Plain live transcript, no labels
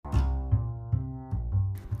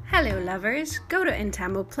Hello lovers, go to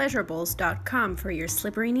entamopleasureballs.com for your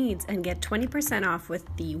slippery needs and get 20% off with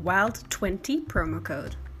the WILD20 promo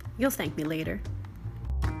code. You'll thank me later.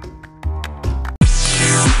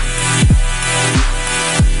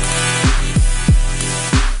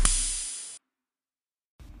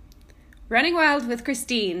 Running Wild with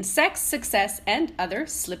Christine, sex, success, and other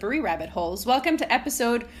slippery rabbit holes. Welcome to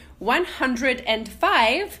episode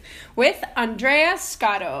 105 with Andrea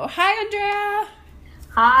Scotto. Hi, Andrea.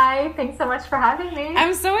 Hi, thanks so much for having me.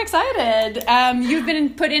 I'm so excited. You've been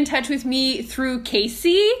put in touch with me through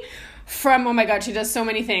Casey from, oh my God, she does so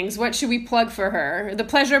many things. What should we plug for her? The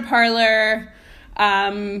Pleasure Parlor.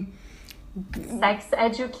 Sex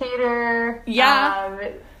educator. Yeah.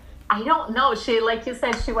 I don't know. She, like you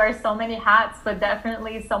said, she wears so many hats, but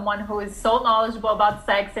definitely someone who is so knowledgeable about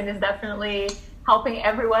sex and is definitely helping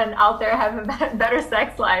everyone out there have a better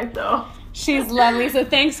sex life, though. She's lovely. So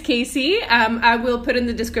thanks, Casey. I will put in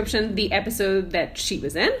the description the episode that she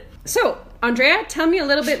was in. So, Andrea, tell me a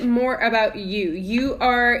little bit more about you. You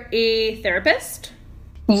are a therapist?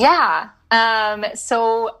 Yeah.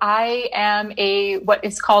 So I am what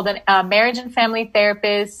is called a marriage and family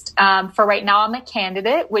therapist. For right now, I'm a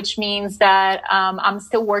candidate, which means that I'm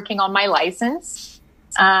still working on my license.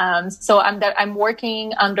 So I'm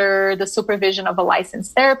working under the supervision of a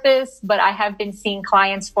licensed therapist, but I have been seeing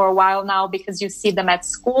clients for a while now because you see them at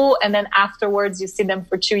school and then afterwards you see them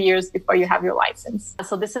for 2 years before you have your license.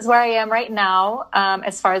 So this is where I am right now,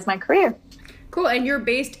 as far as my career. Cool. And you're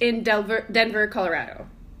based in Denver, Colorado.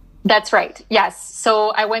 That's right. Yes. So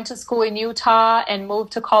I went to school in Utah and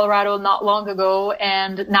moved to Colorado not long ago.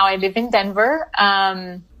 And now I live in Denver.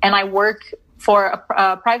 And I work for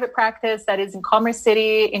a private practice that is in Commerce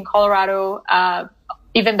City in Colorado,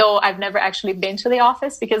 even though I've never actually been to the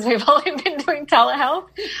office because we've only been doing telehealth.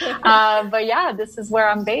 But yeah, this is where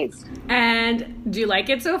I'm based. And do you like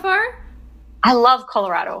it so far? I love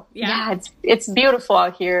Colorado. Yeah, it's beautiful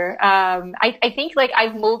out here. I think like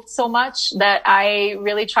I've moved so much that I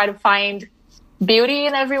really try to find beauty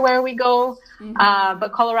in everywhere we go. Mm-hmm.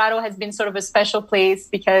 But Colorado has been sort of a special place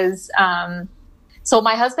because, so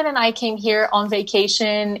my husband and I came here on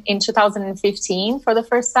vacation in 2015 for the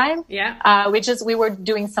first time. Yeah. We were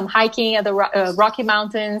doing some hiking at the Rocky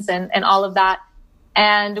Mountains and all of that.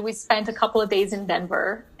 And we spent a couple of days in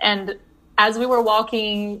Denver. And as we were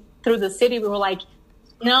walking through the city, we were like,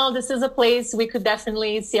 this is a place we could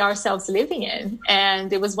definitely see ourselves living in.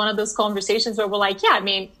 And it was one of those conversations where we're like, yeah, I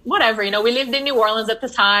mean, whatever, we lived in New Orleans at the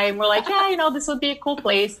time. We're like, yeah, this would be a cool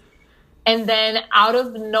place. And then out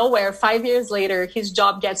of nowhere, 5 years later, his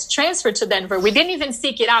job gets transferred to Denver. We didn't even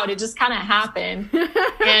seek it out. It just kind of happened.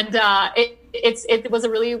 And it was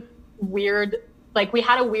a really weird, like we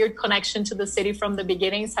had a weird connection to the city from the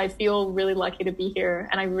beginning. So I feel really lucky to be here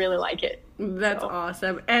and I really like it. That's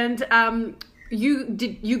awesome. And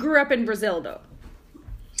you grew up in Brazil though?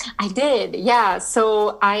 I did. Yeah.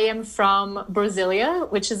 So I am from Brasilia,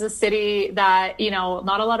 which is a city that,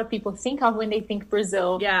 not a lot of people think of when they think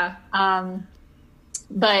Brazil. Yeah.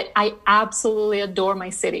 But I absolutely adore my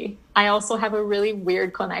city. I also have a really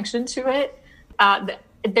weird connection to it.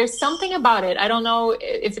 There's something about it. I don't know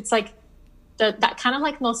if it's like that kind of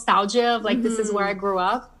like nostalgia of like, mm-hmm. This is where I grew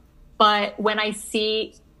up. But when I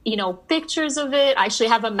see pictures of it. I actually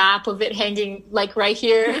have a map of it hanging like right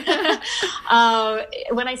here.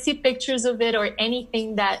 When I see pictures of it or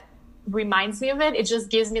anything that reminds me of it, it just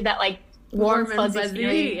gives me that like warm fuzzy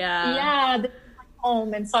feeling. Yeah, this is my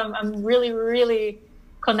home. And so I'm really, really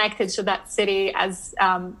connected to that city as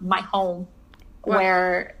my home. Wow.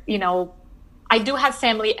 Where, I do have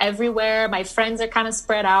family everywhere. My friends are kind of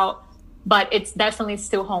spread out, but it's definitely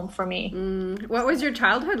still home for me. What was your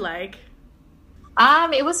childhood like?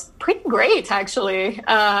 It was pretty great, actually.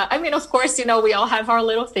 Of course, we all have our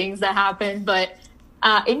little things that happen, but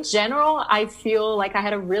in general, I feel like I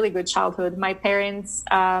had a really good childhood. My parents,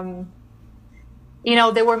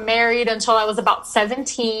 they were married until I was about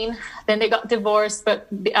 17. Then they got divorced. But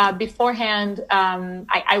beforehand,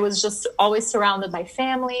 I was just always surrounded by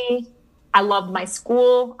family. I loved my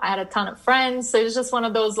school. I had a ton of friends. So it was just one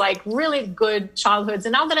of those like really good childhoods.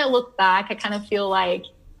 And now that I look back, I kind of feel like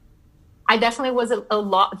I definitely was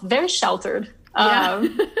very sheltered. Yeah.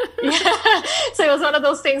 So it was one of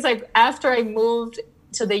those things like after I moved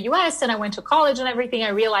to the US and I went to college and everything, I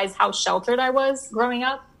realized how sheltered I was growing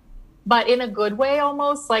up, but in a good way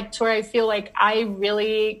almost, like to where I feel like I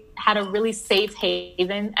really had a really safe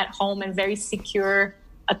haven at home and very secure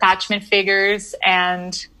attachment figures.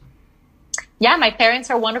 And yeah, my parents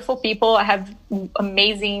are wonderful people. I have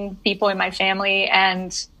amazing people in my family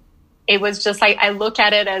and it was just like, I look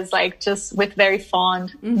at it as like just with very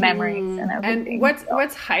fond memories and everything. And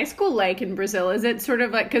what's high school like in Brazil? Is it sort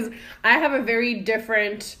of like, because I have a very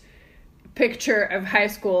different picture of high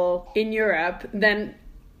school in Europe than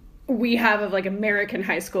we have of like American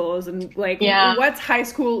high schools, and like what's high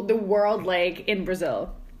school the world like in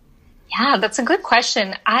Brazil? Yeah, that's a good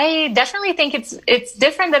question. I definitely think it's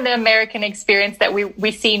different than the American experience that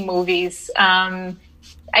we see in movies.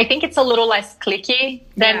 I think it's a little less cliquey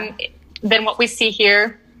than what we see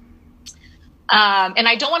here. And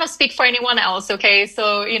I don't want to speak for anyone else, okay?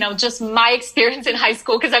 So, you know, just my experience in high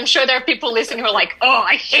school, because I'm sure there are people listening who are like, oh,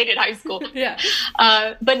 I hated high school. Yeah.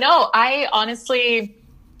 But no, I honestly,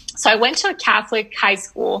 so I went to a Catholic high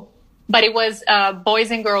school, but it was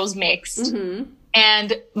boys and girls mixed. Mm-hmm.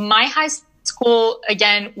 And my high school,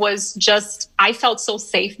 again, was just, I felt so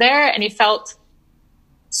safe there, and it's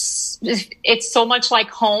so much like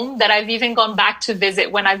home that I've even gone back to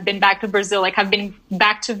visit when I've been back to Brazil. Like, I've been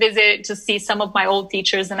back to visit to see some of my old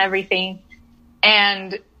teachers and everything.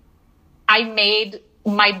 And I made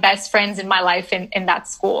my best friends in my life in that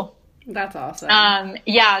school. That's awesome.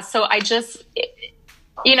 So I just,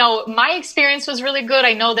 you know, my experience was really good.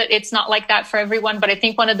 I know that it's not like that for everyone, but I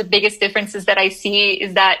think one of the biggest differences that I see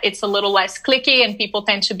is that it's a little less cliquey, and people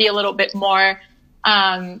tend to be a little bit more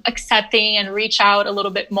accepting and reach out a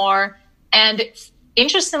little bit more. And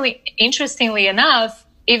interestingly enough,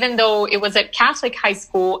 even though it was at Catholic high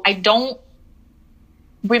school, I don't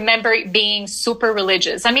remember it being super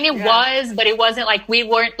religious. I mean, it was, but it wasn't like, we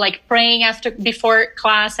weren't like praying before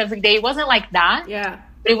class every day. It wasn't like that. Yeah.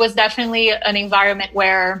 It was definitely an environment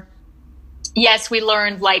where, yes, we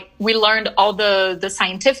learned all the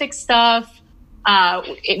scientific stuff.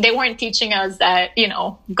 They weren't teaching us that, you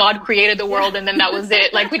know, God created the world and then that was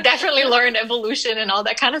it. Like, we definitely learned evolution and all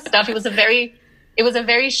that kind of stuff. It was a very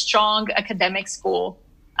strong academic school.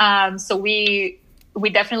 So we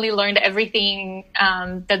definitely learned everything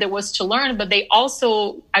that there was to learn. But they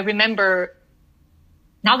also, I remember,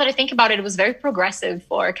 now that I think about it, it was very progressive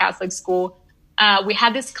for a Catholic school. We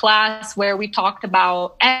had this class where we talked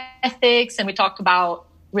about ethics, and we talked about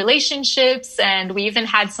relationships, and we even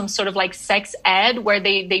had some sort of like sex ed where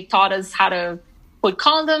they taught us how to put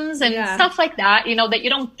condoms and stuff like that, you know, that you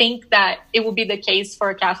don't think that it would be the case for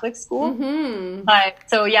a Catholic school. Mm-hmm. But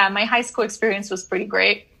so, yeah, my high school experience was pretty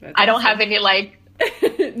great. That's I don't awesome. Have any like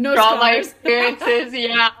no trauma experiences.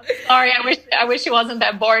 Yeah. Sorry. I wish it wasn't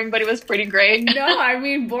that boring, but it was pretty great. No, I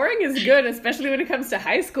mean, boring is good, especially when it comes to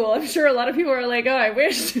high school. I'm sure a lot of people are like, oh, I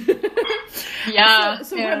wish. Yeah.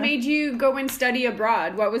 So what made you go and study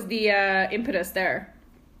abroad? What was the impetus there?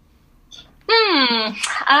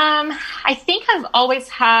 I think I've always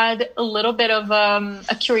had a little bit of a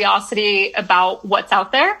curiosity about what's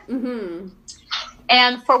out there. Mm-hmm.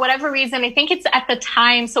 And for whatever reason, I think it's at the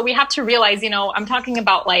time. So we have to realize, you know, I'm talking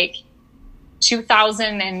about like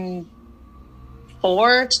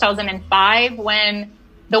 2004, 2005, when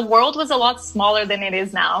the world was a lot smaller than it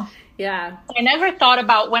is now. Yeah. I never thought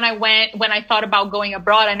about when I thought about going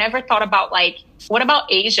abroad, I never thought about like, what about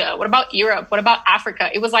Asia? What about Europe? What about Africa?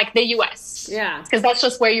 It was like the US. Yeah. Because that's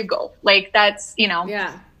just where you go. Like, that's, you know.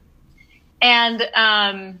 Yeah. And,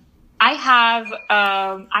 I have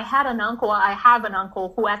an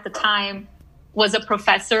uncle who at the time was a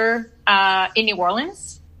professor in New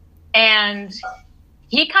Orleans, and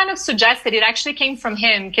he kind of suggested, it actually came from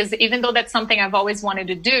him, because even though that's something I've always wanted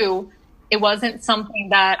to do, it wasn't something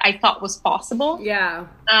that I thought was possible. Yeah.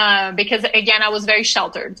 Because again, I was very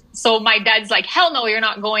sheltered. So my dad's like, hell no, you're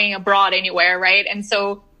not going abroad anywhere, right? And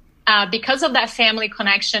so because of that family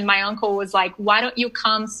connection, my uncle was like, why don't you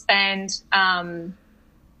come spend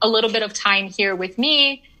a little bit of time here with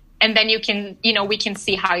me, and then you can, you know, we can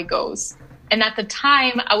see how it goes. And at the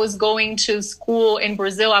time I was going to school in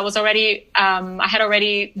Brazil, I had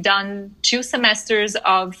already done 2 semesters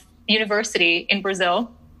of university in Brazil.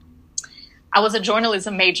 I was a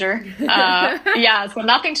journalism major. So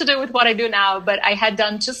nothing to do with what I do now, but I had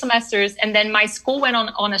done 2 semesters, and then my school went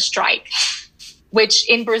on a strike, which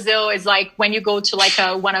in Brazil is like when you go to like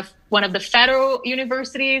one of the federal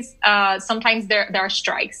universities, sometimes there are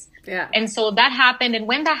strikes. Yeah. And so that happened. And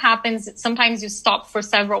when that happens, sometimes you stop for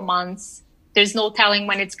several months. There's no telling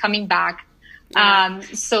when it's coming back. Yeah.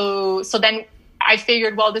 So then I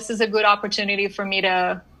figured, well, this is a good opportunity for me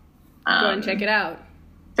to go and check it out.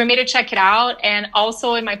 For me to check it out. And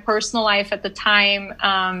also in my personal life at the time,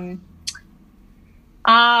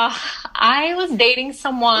 I was dating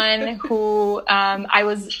someone who I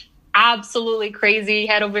was absolutely crazy,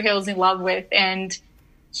 head over heels in love with, and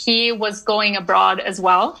he was going abroad as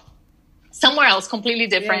well, somewhere else, completely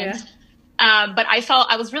different. But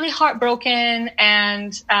I was really heartbroken,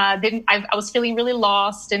 and I was feeling really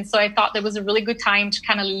lost. And so I thought there was a really good time to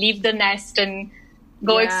kind of leave the nest and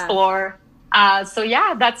go explore. So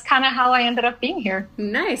yeah, that's kind of how I ended up being here.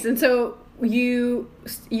 Nice. And so you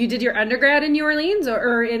did your undergrad in New Orleans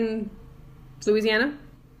or in Louisiana?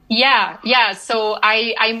 Yeah. So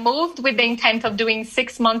I moved with the intent of doing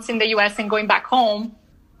 6 months in the US and going back home.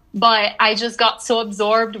 But I just got so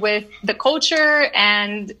absorbed with the culture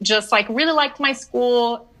and just like really liked my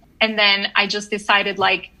school. And then I just decided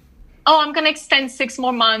like, oh, I'm going to extend 6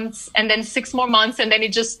 more months and then 6 more months. And then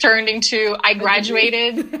it just turned into I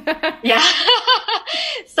graduated. Yeah.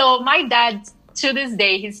 So my dad, to this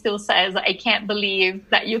day, he still says, I can't believe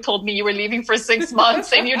that you told me you were leaving for 6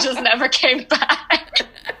 months and you just never came back.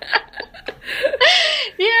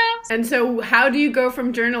 Yeah. And so how do you go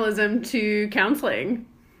from journalism to counseling?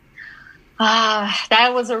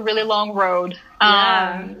 That was a really long road.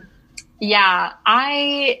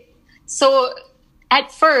 So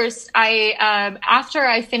at first after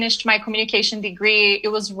I finished my communication degree, it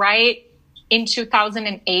was right in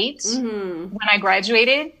 2008 when I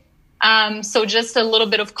graduated. So just a little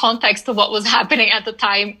bit of context of what was happening at the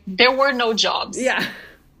time. There were no jobs. Yeah.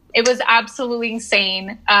 It was absolutely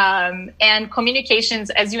insane. And communications,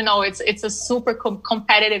 as you know, it's a super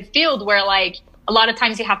competitive field where like, a lot of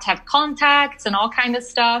times you have to have contacts and all kind of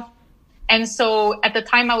stuff. And so at the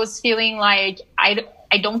time I was feeling like I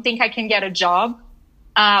don't think I can get a job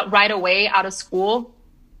right away out of school.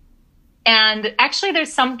 And actually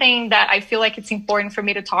there's something that I feel like it's important for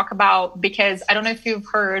me to talk about, because I don't know if you've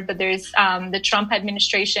heard, but there's the Trump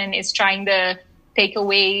administration is trying to take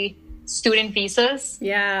away student visas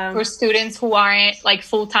for students who aren't like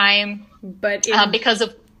full-time, but because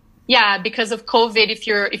of COVID,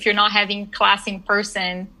 if you're not having class in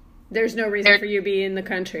person, there's no reason for you to be in the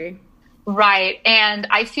country. Right. And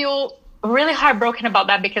I feel really heartbroken about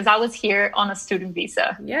that because I was here on a student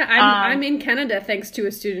visa. Yeah, I'm in Canada thanks to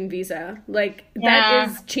a student visa. Like that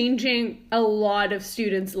is changing a lot of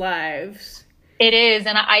students' lives. It is.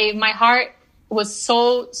 And my heart was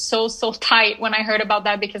so tight when I heard about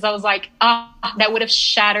that, because I was like, that would have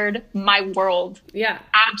shattered my world. Yeah.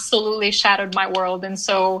 Absolutely shattered my world. And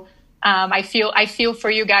so I feel for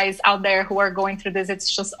you guys out there who are going through this.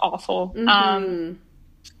 It's just awful. And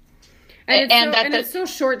it's so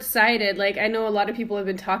short-sighted. Like, I know a lot of people have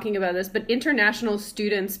been talking about this, but international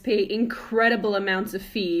students pay incredible amounts of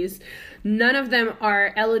fees. None of them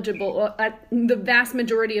are eligible. The vast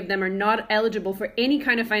majority of them are not eligible for any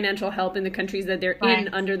kind of financial help in the countries that they're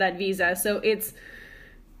in under that visa. So it's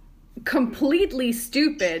completely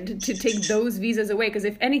stupid to take those visas away, because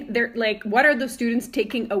if any, they're like, what are the students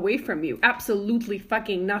taking away from you? Absolutely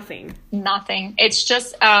fucking nothing. It's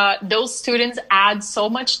just those students add so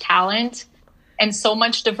much talent and so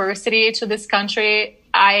much diversity to this country.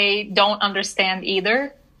 I don't understand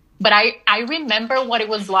either, but I remember what it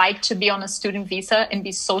was like to be on a student visa and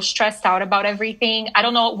be so stressed out about everything. I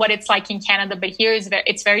don't know what it's like in Canada, but here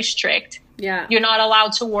it's very strict. Yeah. You're not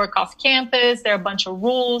allowed to work off campus. There are a bunch of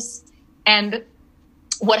rules. And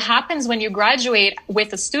what happens when you graduate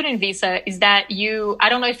with a student visa is that I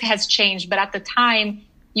don't know if it has changed, but at the time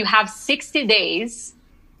you have 60 days.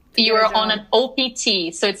 You're on an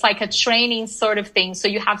OPT. So it's like a training sort of thing. So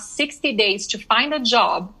you have 60 days to find a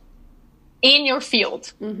job in your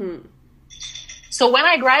field. Mm-hmm. So when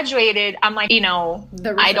I graduated, I'm like,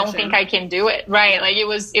 I don't think I can do it. Right. Like it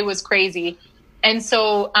was crazy. And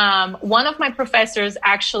so one of my professors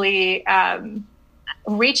actually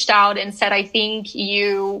reached out and said, I think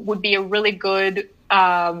you would be a really good,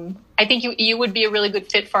 you would be a really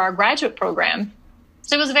good fit for our graduate program.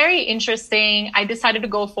 So it was very interesting. I decided to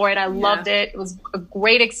go for it. I loved it. It was a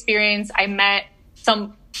great experience. I met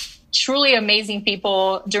some truly amazing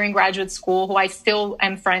people during graduate school who I still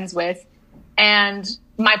am friends with. And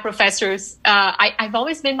my professors, I've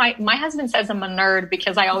always been, my husband says I'm a nerd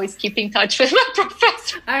because I always keep in touch with my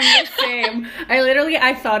professors. I'm the same.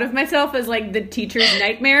 I thought of myself as like the teacher's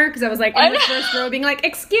nightmare, because I was like in the first row being like,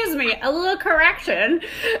 excuse me, a little correction.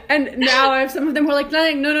 And now I have some of them who are like,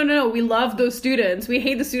 no, we love those students. We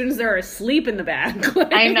hate the students that are asleep in the back.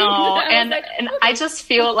 Like, I know. And I just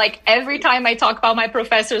feel like every time I talk about my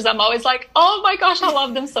professors, I'm always like, oh my gosh, I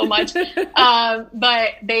love them so much.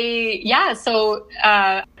 So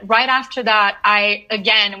right after that, I,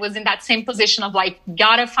 again, was in that same position of like,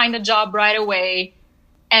 gotta find a job right away.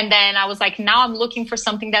 And then I was like, now I'm looking for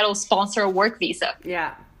something that will sponsor a work visa.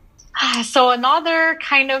 Yeah. So another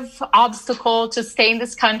kind of obstacle to stay in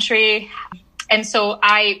this country. And so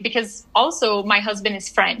because also my husband is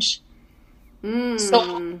French.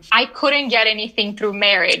 So I couldn't get anything through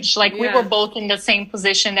marriage. Like we were both in the same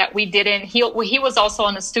position that we didn't. He was also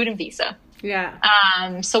on a student visa.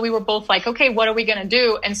 Yeah. So we were both like, okay, what are we going to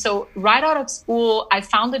do? And so right out of school, I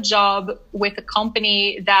found a job with a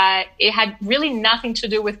company that it had really nothing to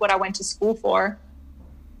do with what I went to school for,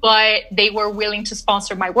 but they were willing to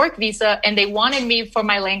sponsor my work visa and they wanted me for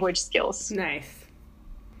my language skills. Nice.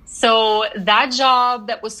 So that job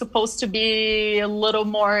that was supposed to be a little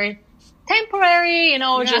more temporary,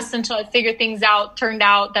 just until I figured things out, turned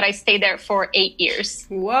out that I stayed there for 8 years.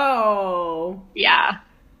 Whoa. Yeah.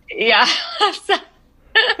 Yeah.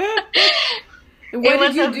 What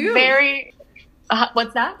did you do?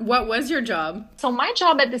 What's that? What was your job? So my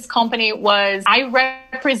job at this company was I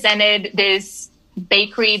represented this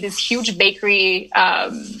huge bakery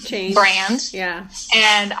Chain. brand. Yeah.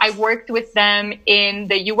 And I worked with them in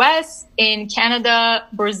the US, in Canada,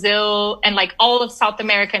 Brazil, and like all of South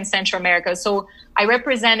America and Central America. So I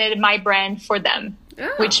represented my brand for them,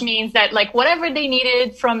 which means that like whatever they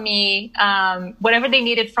needed from me, whatever they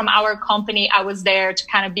needed from our company, I was there to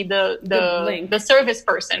kind of be the service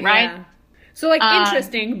person, right? Yeah. So like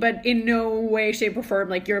interesting, but in no way, shape, or form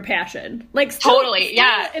like your passion. Like still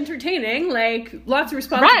entertaining, like lots of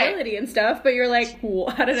responsibility and stuff. But you're like,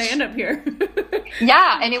 how did I end up here?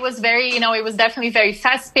 Yeah, and it was very, it was definitely very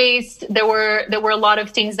fast paced. There were a lot of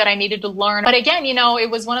things that I needed to learn. But again, it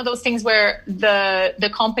was one of those things where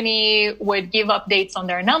the company would give updates on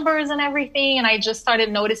their numbers and everything, and I just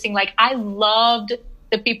started noticing like I loved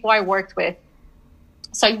the people I worked with.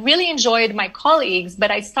 So I really enjoyed my colleagues,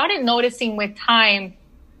 but I started noticing with time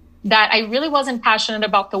that I really wasn't passionate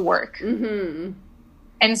about the work. Mm-hmm.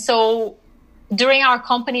 And so during our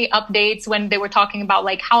company updates, when they were talking about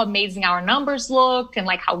like how amazing our numbers looked and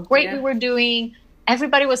like how great we were doing,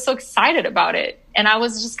 everybody was so excited about it. And I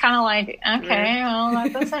was just kind of like, okay, well,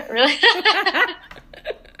 that doesn't really...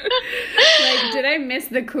 Like, did I miss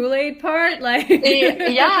the Kool-Aid part? Like,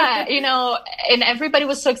 yeah, and everybody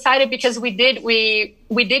was so excited because we did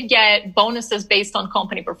get bonuses based on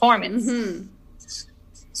company performance. Mm-hmm.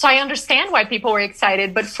 So I understand why people were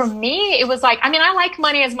excited, but for me, it was like, I like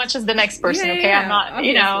money as much as the next person. Yeah, okay, I'm not,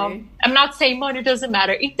 obviously. I'm not saying money doesn't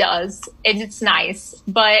matter. It does, and it's nice,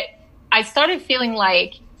 but I started feeling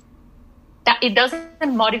like that it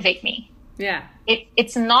doesn't motivate me. Yeah,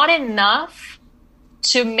 it's not enough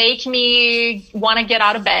to make me want to get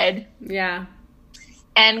out of bed. Yeah.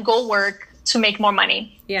 And go work to make more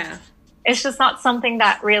money. Yeah. It's just not something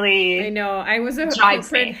that really... I know. I was a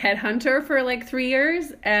corporate headhunter for like 3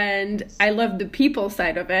 years, and I loved the people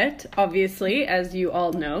side of it, obviously, as you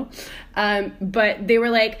all know. But they were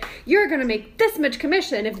like, you're going to make this much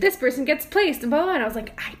commission if this person gets placed, and blah, blah. And I was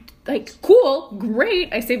like, cool,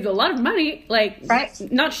 great. I saved a lot of money. Like,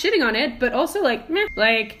 not shitting on it, but also like, meh.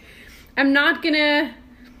 Like, I'm not gonna...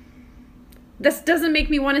 This doesn't make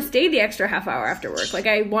me want to stay the extra half hour after work. Like,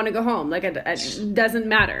 I want to go home. Like, it doesn't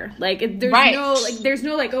matter. Like, there's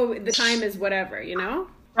no like, oh, the time is whatever,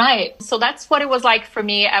 Right. So that's what it was like for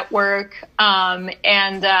me at work. And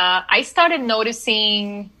I started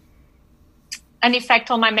noticing an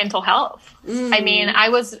effect on my mental health. I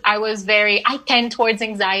tend towards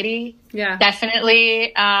anxiety. Yeah.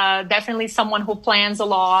 Definitely someone who plans a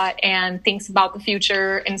lot and thinks about the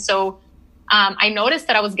future. And so I noticed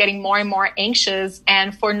that I was getting more and more anxious,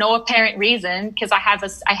 and for no apparent reason, because I had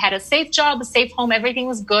a safe job, a safe home, everything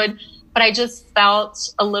was good, but I just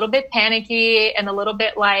felt a little bit panicky and a little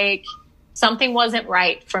bit like something wasn't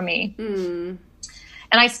right for me. And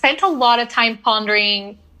I spent a lot of time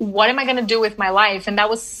pondering, what am I going to do with my life? And that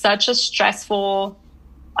was such a stressful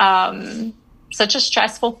thought,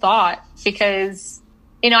 because,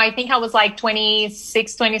 I think I was like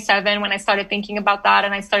 26, 27 when I started thinking about that.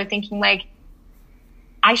 And I started thinking like,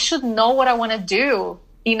 I should know what I want to do.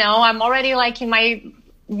 I'm already like in my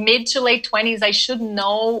mid to late 20s. I should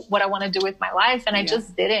know what I want to do with my life. And I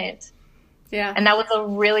just didn't. Yeah. And that was a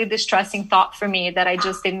really distressing thought for me, that I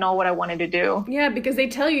just didn't know what I wanted to do. Yeah, because they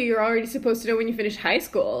tell you you're already supposed to know when you finish high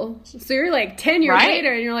school. So you're like 10 years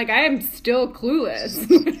later and you're like, I am still clueless.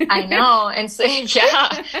 I know. And so,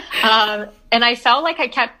 yeah. And I felt like I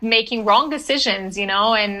kept making wrong decisions, and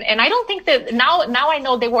I don't think that now I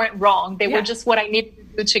know they weren't wrong. They were just what I needed to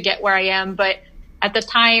do to get where I am. But at the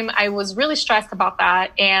time I was really stressed about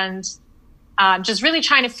that, and just really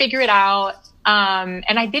trying to figure it out.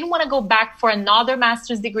 And I didn't want to go back for another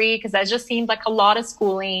master's degree because that just seemed like a lot of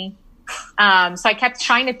schooling. So I kept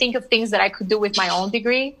trying to think of things that I could do with my own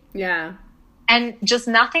degree. Yeah. And just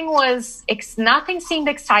nothing seemed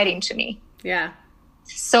exciting to me. Yeah.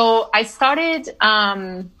 So I started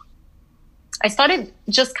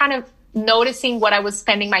just kind of noticing what I was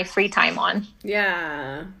spending my free time on.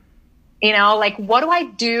 Yeah. You know, like, what do I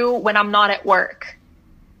do when I'm not at work?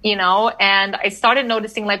 You know, and I started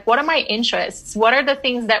noticing, like, what are my interests? What are the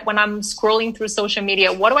things that when I'm scrolling through social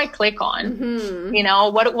media, what do I click on? Mm-hmm. You know,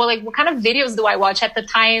 what kind of videos do I watch? At the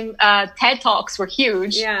time, TED Talks were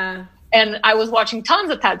huge. Yeah. And I was watching tons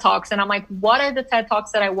of TED Talks, and I'm like, what are the TED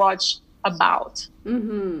Talks that I watch about?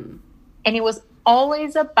 Mm-hmm. And it was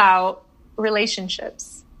always about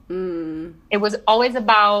relationships. Mm. It was always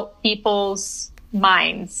about people's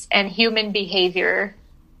minds and human behavior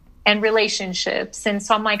and relationships. And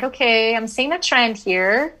so I'm like, okay, I'm seeing a trend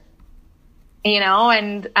here, you know.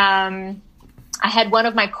 And I had one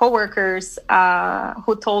of my coworkers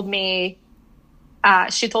who told me,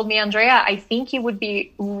 she told me, Andrea, I think you would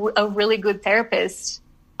be a really good therapist.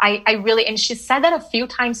 I really, and she said that a few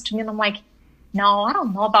times to me, and I'm like, no, I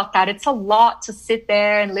don't know about that. It's a lot to sit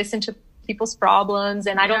there and listen to people's problems,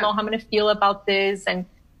 and I don't know how I'm going to feel about this. And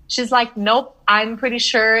she's like, nope, I'm pretty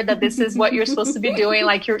sure that this is what you're supposed to be doing.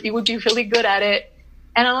 Like, you would be really good at it.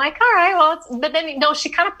 And I'm like, all right, well, but then, no, she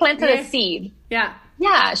kind of planted a seed. Yeah.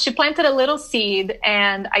 Yeah, she planted a little seed,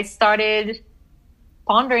 and I started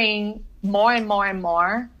pondering more and more and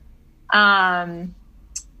more. And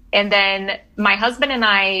then my husband and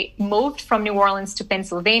I moved from New Orleans to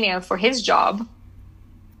Pennsylvania for his job.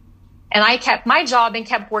 And I kept my job and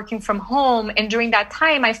kept working from home. And during that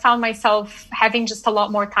time, I found myself having just a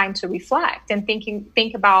lot more time to reflect and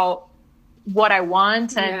think about what I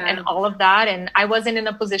want and all of that. And I wasn't in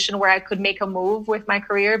a position where I could make a move with my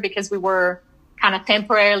career because we were kind of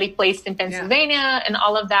temporarily placed in Pennsylvania and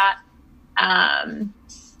all of that.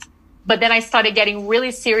 But then I started getting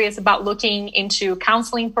really serious about looking into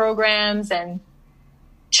counseling programs and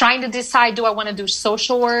trying to decide, do I want to do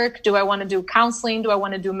social work? Do I want to do counseling? Do I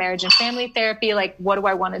want to do marriage and family therapy? Like, what do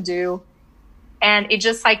I want to do? And it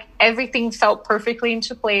just, like, everything felt perfectly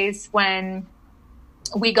into place when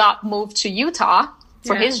we got moved to Utah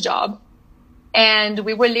for his job. And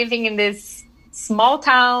we were living in this small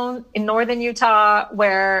town in northern Utah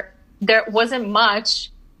where there wasn't much,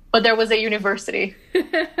 but there was a university.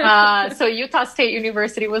 So Utah State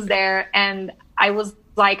University was there. And I was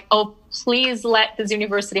like, oh, please let this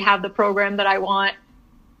university have the program that I want.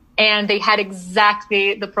 And they had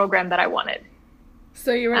exactly the program that I wanted.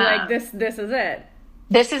 So you were like, this is it.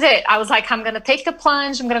 This is it. I was like, I'm going to take the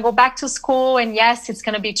plunge. I'm going to go back to school. And yes, it's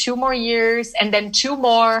going to be 2 more years and then 2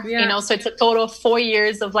 more, you know, so it's a total of 4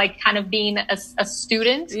 years of, like, kind of being a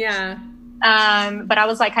student. Yeah. But I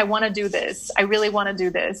was like, I want to do this. I really want to do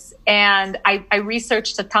this. And I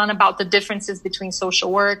researched a ton about the differences between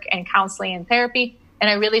social work and counseling and therapy. And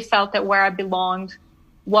I really felt that where I belonged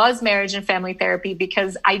was marriage and family therapy,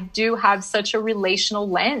 because I do have such a relational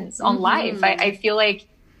lens on life. I feel like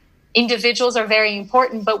individuals are very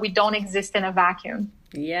important, but we don't exist in a vacuum.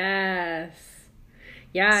 Yes.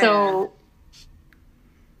 Yeah. So,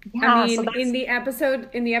 I mean, in the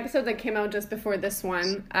episode that came out just before this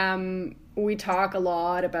one, we talk a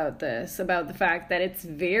lot about this, about the fact that it's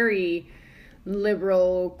very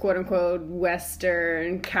liberal, quote unquote,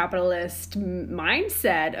 Western capitalist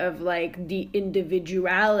mindset of, like, the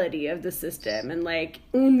individuality of the system, and, like,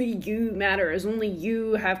 only you matters, only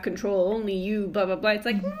you have control, only you blah blah blah. It's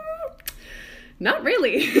like, not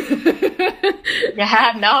really.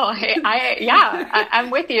 I'm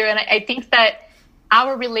with you. And I think that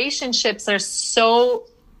our relationships are so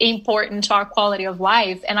important to our quality of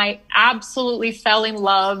life. And I absolutely fell in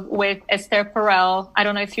love with Esther Perel. I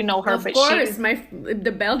don't know if you know her, of course,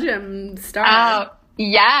 the Belgium star.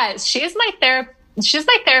 Yes, she's my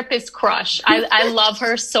therapist crush. I love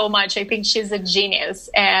her so much. I think she's a genius.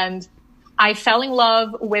 And I fell in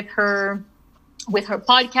love with her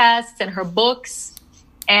podcasts and her books.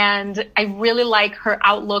 And I really like her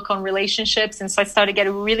outlook on relationships. And so I started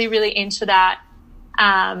getting really, really into that.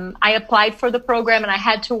 I applied for the program, and I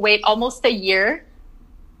had to wait almost a year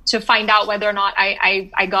to find out whether or not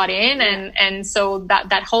I got in. And so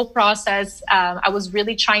that whole process, I was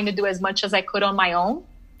really trying to do as much as I could on my own,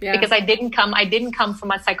 because I didn't come from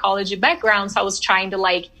a psychology background. So I was trying to,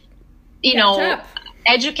 like,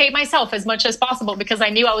 educate myself as much as possible, because I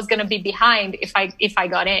knew I was going to be behind if I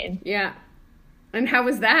got in. Yeah. And how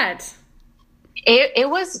was that? It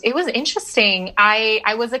was interesting.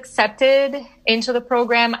 I was accepted into the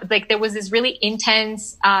program. Like, there was this really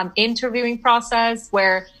intense interviewing process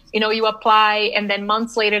where, you apply, and then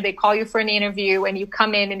months later they call you for an interview, and you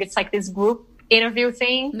come in, and it's like this group interview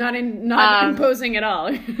thing. Not imposing at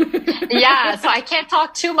all. Yeah. So I can't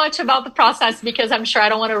talk too much about the process, because I'm sure I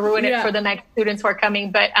don't want to ruin it for the next students who are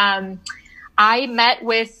coming. But I met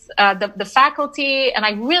with the faculty, and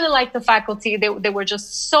I really liked the faculty. They were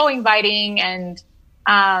just so inviting, and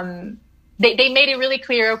they made it really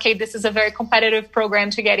clear, okay, this is a very competitive program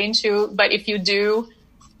to get into, but if you do,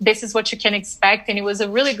 this is what you can expect. And it was a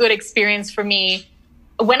really good experience for me.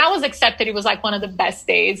 When I was accepted, it was like one of the best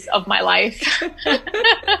days of my life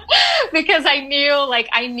because I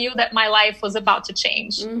knew that my life was about to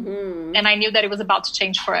change, and I knew that it was about to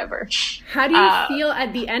change forever. How do you feel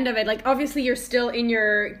at the end of it? Like, obviously you're still in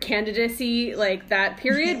your candidacy, like that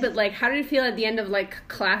period, but like, how did you feel at the end of like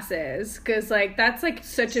classes? Cause like, that's like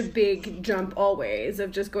such a big jump always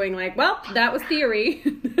of just going like, well, that was theory.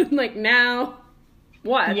 Like now,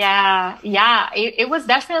 what? Yeah. It was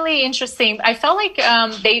definitely interesting. I felt like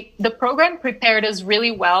the program prepared us really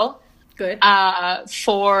well. Good.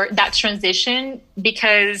 For that transition,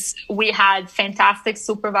 because we had fantastic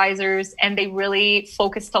supervisors and they really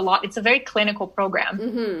focused a lot. It's a very clinical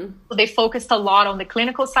program. So they focused a lot on the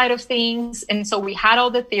clinical side of things. And so we had all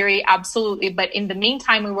the theory, absolutely. But in the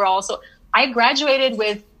meantime, I graduated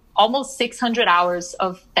with almost 600 hours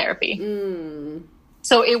of therapy.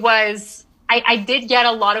 So it was... I did get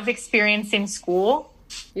a lot of experience in school.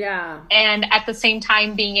 Yeah. And at the same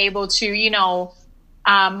time being able to,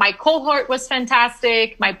 my cohort was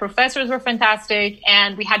fantastic. My professors were fantastic.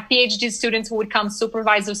 And we had PhD students who would come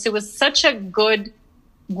supervisors. So it was such a good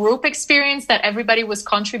group experience that everybody was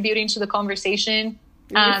contributing to the conversation.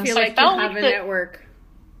 You feel like you have a network.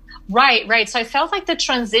 Right. So I felt like the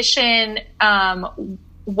transition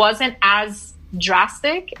wasn't as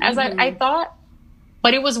drastic as I thought.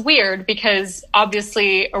 But it was weird because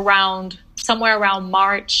obviously somewhere around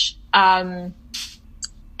March,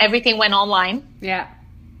 everything went online. Yeah.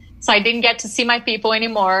 So I didn't get to see my people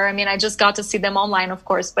anymore. I mean, I just got to see them online, of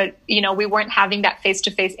course, but we weren't having that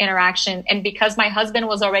face-to-face interaction. And because my husband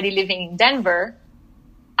was already living in Denver,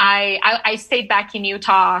 I stayed back in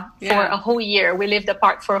Utah for a whole year. We lived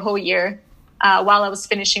apart for a whole year. While I was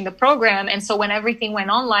finishing the program. And so when everything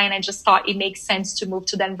went online, I just thought it makes sense to move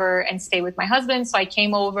to Denver and stay with my husband. So I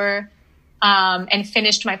came over and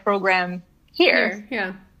finished my program here.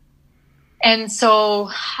 Yeah. And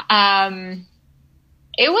so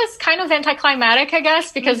it was kind of anticlimactic, I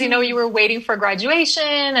guess, because, you were waiting for graduation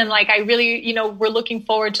and like I really, we're looking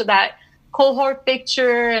forward to that cohort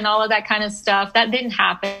picture and all of that kind of stuff. That didn't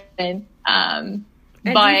happen.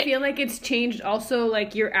 And do you feel like it's changed also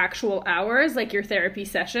like your actual hours, like your therapy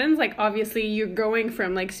sessions? Like obviously you're going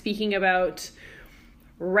from like speaking about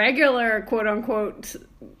regular quote unquote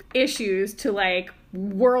issues to like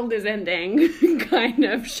world is ending kind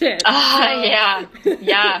of shit. Yeah.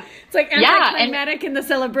 It's like anticlimactic in the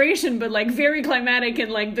celebration, but like very climatic in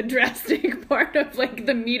like the drastic part of like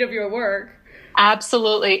the meat of your work.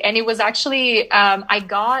 Absolutely. And it was actually, I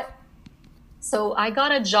got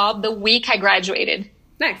a job the week I graduated.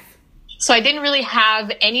 Nice. So I didn't really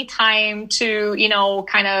have any time to,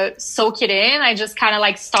 kind of soak it in. I just kind of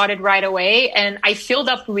like started right away and I filled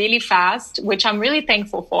up really fast, which I'm really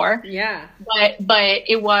thankful for. Yeah. But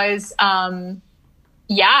it was, I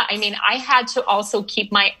mean, I had to also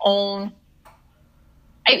keep my own,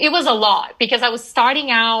 it was a lot because I was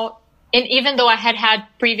starting out, and even though I had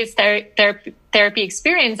previous therapy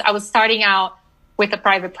experience, I was starting out with a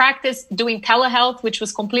private practice, doing telehealth, which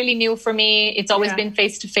was completely new for me. It's always been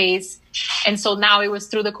face-to-face. And so now it was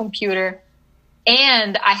through the computer.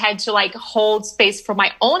 And I had to like hold space for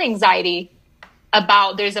my own anxiety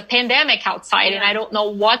about there's a pandemic outside and I don't know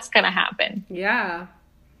what's going to happen. Yeah.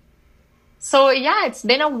 So it's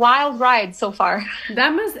been a wild ride so far.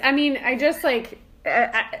 I just like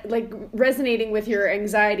resonating with your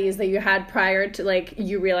anxieties that you had prior to like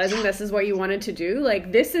you realizing this is what you wanted to do.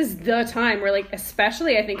 Like this is the time where like,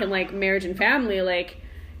 especially I think in like marriage and family, like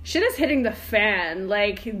shit is hitting the fan.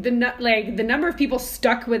 Like the number of people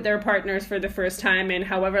stuck with their partners for the first time in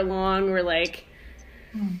however long, or like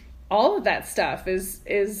all of that stuff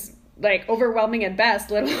is like overwhelming at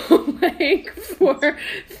best, let alone like for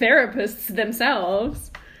therapists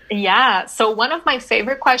themselves. Yeah. So one of my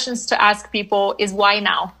favorite questions to ask people is why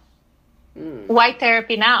now? Why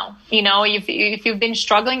therapy now? If you've been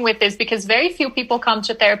struggling with this, because very few people come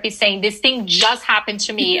to therapy saying this thing just happened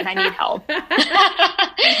to me and I need help.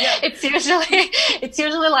 It's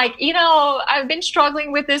usually like, I've been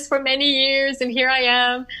struggling with this for many years and here I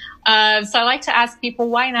am. So I like to ask people,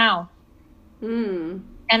 why now? And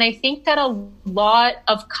I think that a lot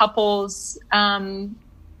of couples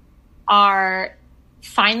are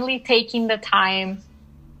finally taking the time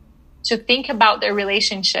to think about their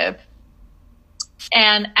relationship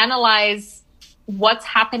and analyze what's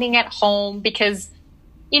happening at home, because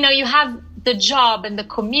you have the job and the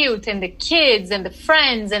commute and the kids and the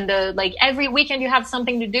friends and the, like, every weekend you have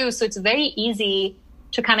something to do. So it's very easy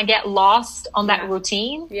to kind of get lost on that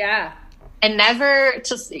routine. Yeah. And never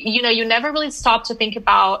just, you know, you never really stop to think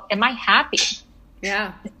about, am I happy?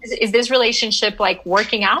 Yeah. Is this relationship like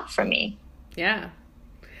working out for me? Yeah.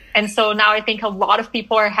 And so now I think a lot of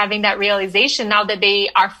people are having that realization now that they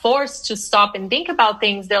are forced to stop and think about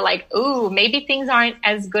things. They're like, ooh, maybe things aren't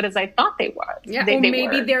as good as I thought they were. Yeah, or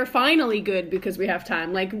maybe they're finally good because we have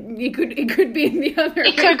time. Like, it could be in the other way.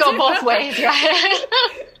 It could go both ways, right?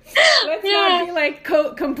 Let's not be like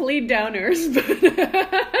complete downers.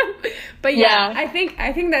 But yeah, I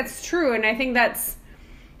think that's true. And I think that's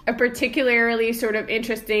a particularly sort of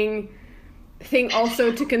interesting thing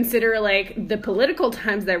also to consider, like, the political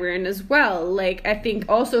times that we're in as well. Like, I think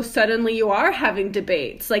also suddenly you are having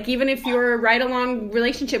debates. Like, even if your ride-along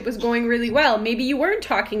relationship was going really well, maybe you weren't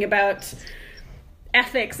talking about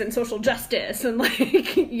ethics and social justice and,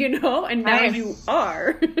 like, you know, and now you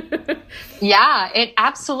are. Yeah, it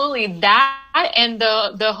absolutely, that and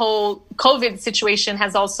the whole COVID situation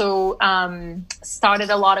has also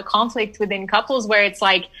started a lot of conflict within couples, where it's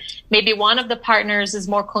like maybe one of the partners is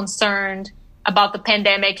more concerned about the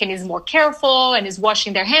pandemic and is more careful and is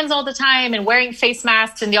washing their hands all the time and wearing face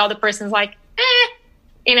masks, and the other person's like,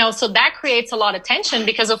 you know, so that creates a lot of tension,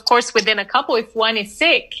 because of course within a couple, if one is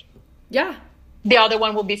sick, the other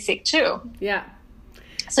one will be sick too. Yeah.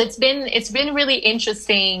 So it's been really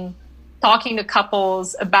interesting talking to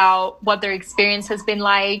couples about what their experience has been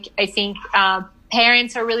like. I think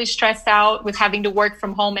parents are really stressed out with having to work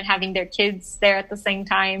from home and having their kids there at the same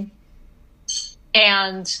time.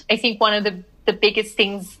 And I think one of the biggest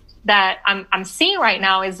things that I'm seeing right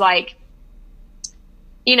now is, like,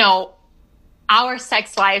 you know, our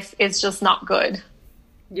sex life is just not good.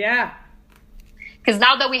 Yeah. Because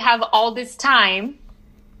now that we have all this time,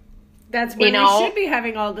 that's when we should be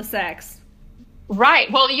having all the sex. Right.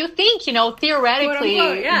 Well, you think, you know, theoretically.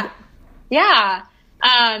 Quote, unquote,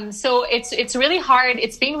 yeah. So it's really hard.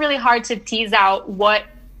 It's been really hard to tease out what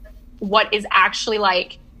is actually,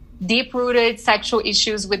 like, deep-rooted sexual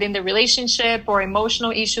issues within the relationship or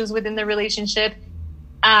emotional issues within the relationship,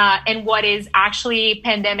 and what is actually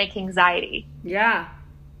pandemic anxiety. Yeah.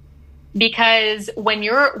 Because when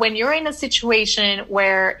you're in a situation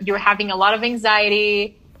where you're having a lot of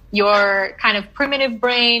anxiety, your kind of primitive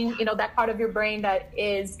brain, you know, that part of your brain that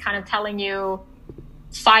is kind of telling you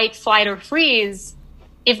fight, flight, or freeze,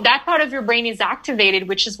 if that part of your brain is activated,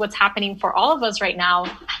 which is what's happening for all of us right now,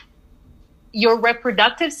 your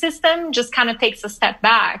reproductive system just kind of takes a step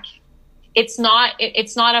back. It's not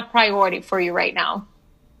a priority for you right now.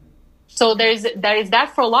 So there is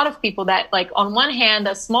that for a lot of people, that, like, on one hand,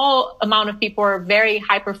 a small amount of people are very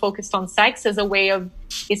hyper focused on sex as a way of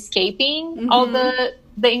escaping all the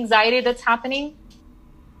anxiety that's happening.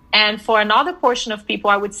 And for another portion of people,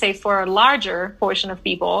 I would say for a larger portion of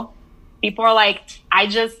people are like, I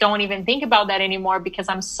just don't even think about that anymore because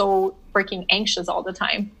I'm so freaking anxious all the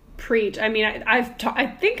time. Preach. I mean, I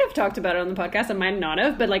think I've talked about it on the podcast. I might not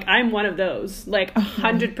have, but, like, I'm one of those, like,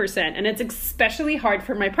 100%. And it's especially hard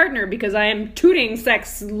for my partner because I am tooting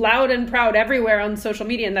sex loud and proud everywhere on social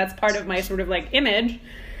media, and that's part of my sort of, like, image.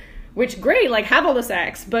 Which, great, like, have all the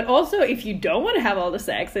sex. But also, if you don't want to have all the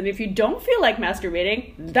sex, and if you don't feel like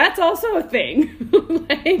masturbating, that's also a thing.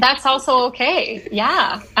 Like, that's also okay.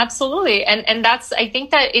 Yeah, absolutely. And that's, I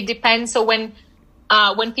think that it depends. So when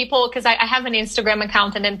people, because I have an Instagram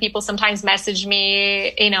account, and then people sometimes message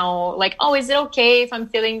me, you know, like, oh, is it okay if I'm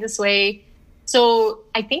feeling this way? So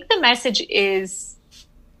I think the message is,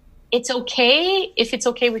 it's okay if it's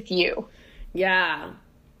okay with you. Yeah.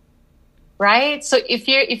 Right? So if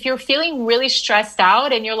you're feeling really stressed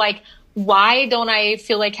out and you're like, why don't I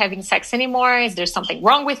feel like having sex anymore? Is there something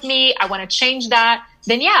wrong with me? I want to change that.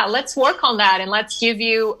 Then yeah, let's work on that. And let's give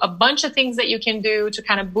you a bunch of things that you can do to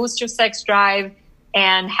kind of boost your sex drive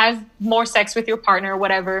and have more sex with your partner or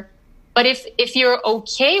whatever. But if you're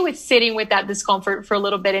okay with sitting with that discomfort for a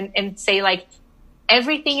little bit and say, like,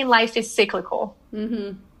 everything in life is cyclical.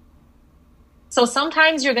 Mm-hmm. So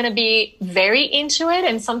sometimes you're going to be very into it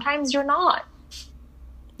and sometimes you're not.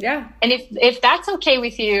 Yeah. And if that's okay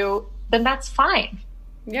with you, then that's fine.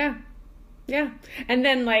 Yeah. Yeah. And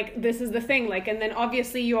then, like, this is the thing, like, and then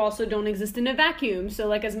obviously you also don't exist in a vacuum. So,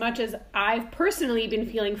 like, as much as I've personally been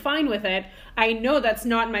feeling fine with it, I know that's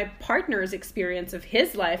not my partner's experience of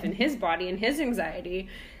his life and his body and his anxiety.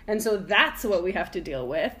 And so that's what we have to deal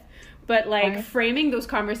with. But, like, framing those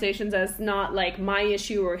conversations as not, like, my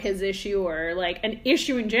issue or his issue or, like, an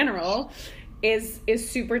issue in general is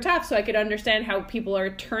super tough. So I could understand how people are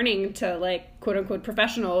turning to like quote unquote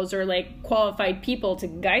professionals or like qualified people to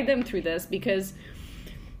guide them through this, because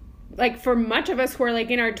like for much of us who are like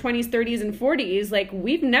in our 20s, 30s, and 40s, like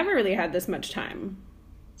we've never really had this much time.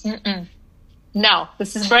 No,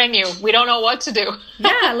 this is brand new. We don't know what to do.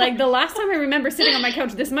 Yeah, like the last time I remember sitting on my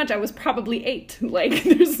couch this much, I was probably 8. Like,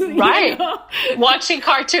 there's right, watching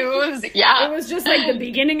cartoons. Yeah, it was just like the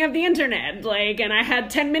beginning of the internet. Like, and I had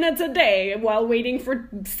 10 minutes a day while waiting for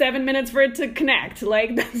 7 minutes for it to connect.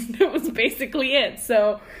 Like, that was basically it.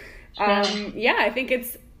 So, yeah, I think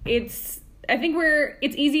it's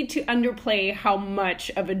easy to underplay how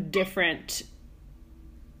much of a different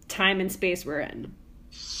time and space we're in.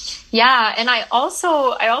 Yeah, and I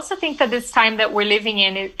also think that this time that we're living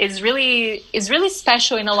in is really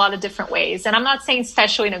special in a lot of different ways. And I'm not saying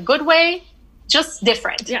special in a good way, just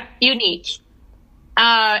different, unique.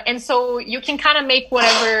 And so you can kind of make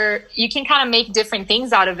different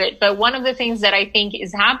things out of it. But one of the things that I think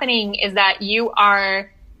is happening is that you are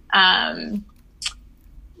in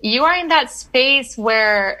that space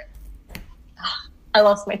where I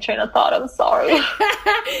lost my train of thought. I'm sorry.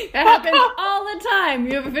 That happens all the time.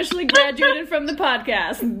 You have officially graduated from the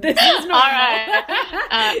podcast. This is normal. All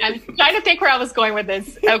right. I'm trying to think where I was going with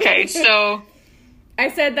this. Okay, so I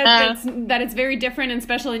said that it's very different and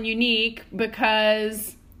special and unique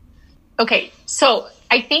because. Okay, so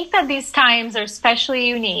I think that these times are especially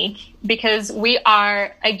unique because we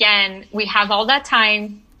have all that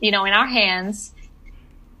time, in our hands,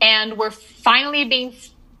 and we're finally being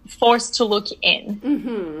forced to look in.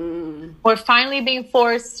 Mm-hmm. We're finally being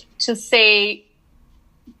forced to say,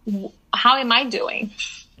 how am I doing?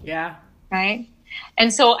 Yeah. Right.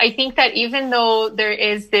 And so I think that even though there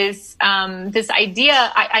is this idea,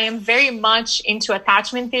 I am very much into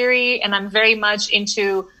attachment theory, and I'm very much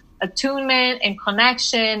into attunement and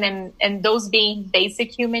connection and those being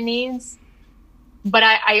basic human needs. But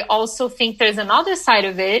I also think there's another side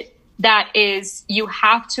of it that is you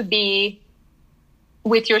have to be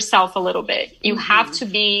with yourself a little bit. You have to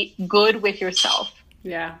be good with yourself.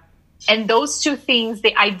 Yeah. And those two things,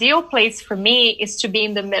 the ideal place for me is to be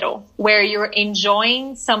in the middle, where you're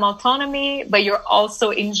enjoying some autonomy, but you're also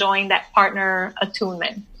enjoying that partner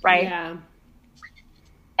attunement, right? Yeah.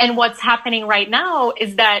 And what's happening right now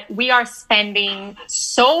is that we are spending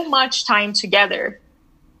so much time together,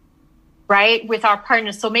 right, with our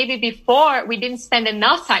partners. So maybe before we didn't spend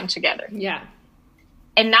enough time together. Yeah.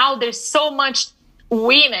 And now there's so much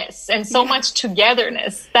we-ness and so much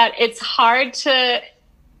togetherness that it's hard to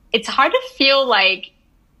feel like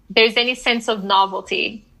there's any sense of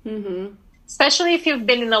novelty. Mm-hmm. Especially if you've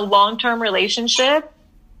been in a long-term relationship.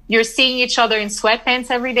 You're seeing each other in sweatpants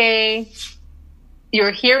every day.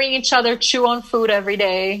 You're hearing each other chew on food every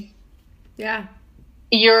day. Yeah.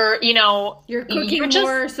 You're cooking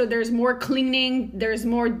more, so there's more cleaning, there's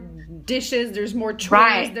more dishes, there's more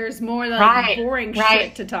chores, there's more boring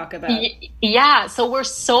shit to talk about. Yeah, so we're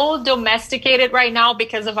so domesticated right now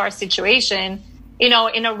because of our situation. In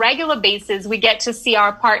a regular basis, we get to see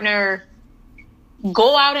our partner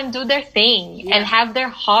go out and do their thing and have their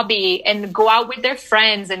hobby and go out with their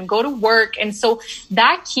friends and go to work. And so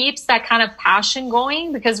that keeps that kind of passion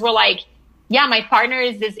going because we're like, yeah, my partner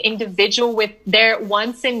is this individual with their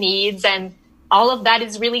wants and needs, and all of that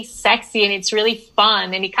is really sexy and it's really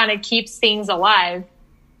fun and it kind of keeps things alive.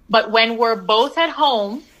 But when we're both at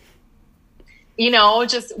home,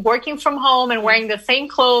 just working from home and wearing the same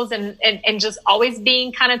clothes and just always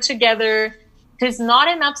being kind of together, there's not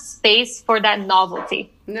enough space for that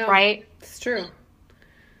novelty. No, right? It's true.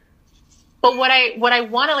 But what I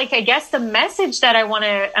want to, I guess the message that I want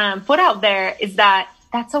to put out there is that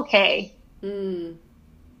that's okay. Mm.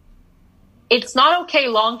 It's not okay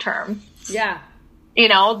long term. Yeah.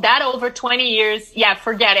 That over 20 years,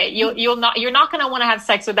 forget it. You're not going to want to have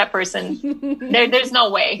sex with that person. There's no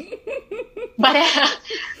way.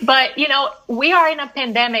 But we are in a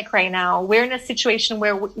pandemic right now. We're in a situation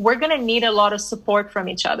where we're going to need a lot of support from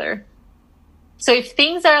each other. So if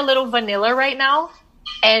things are a little vanilla right now,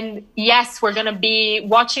 and yes, we're going to be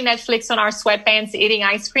watching Netflix on our sweatpants, eating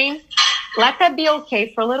ice cream, let that be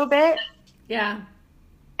okay for a little bit. Yeah.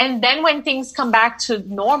 And then when things come back to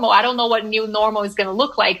normal, I don't know what new normal is going to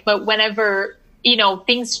look like, but whenever,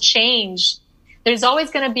 things change, there's always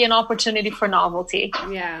going to be an opportunity for novelty.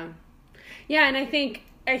 Yeah. Yeah. And I think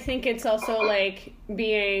it's also like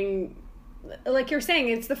being, like you're saying,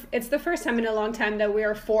 it's the first time in a long time that we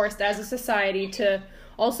are forced as a society to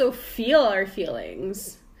also feel our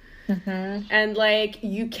feelings. Mm-hmm. And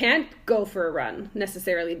you can't go for a run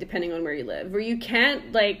necessarily, depending on where you live, or you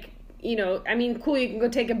can't you know, I mean, cool, you can go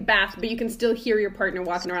take a bath, but you can still hear your partner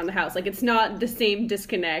walking around the house. Like, it's not the same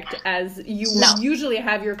disconnect as you would usually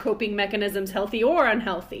have your coping mechanisms, healthy or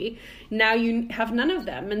unhealthy. Now you have none of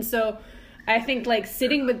them. And so I think, like,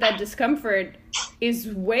 sitting with that discomfort is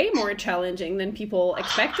way more challenging than people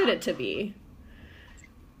expected it to be.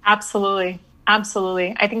 Absolutely.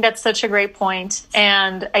 Absolutely. I think that's such a great point.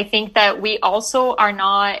 And I think that we also are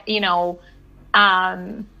not, you know,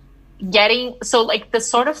 so like the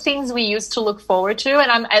sort of things we used to look forward to,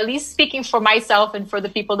 and I'm at least speaking for myself and for the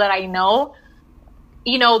people that I know,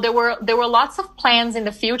 you know, there were lots of plans in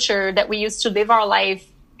the future that we used to live our life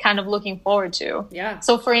kind of looking forward to. Yeah.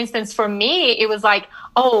 So for instance, for me, it was like,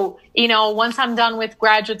 oh, you know, once I'm done with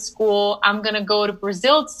graduate school, I'm going to go to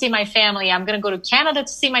Brazil to see my family. I'm going to go to Canada to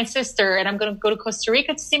see my sister, and I'm going to go to Costa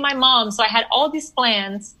Rica to see my mom. So I had all these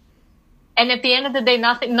plans. And at the end of the day,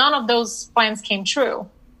 none of those plans came true.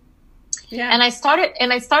 Yeah. And I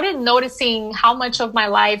started noticing how much of my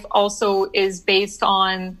life also is based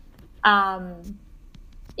on,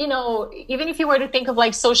 you know, even if you were to think of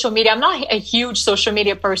like social media, I'm not a huge social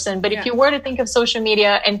media person, but if you were to think of social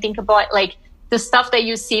media and think about like the stuff that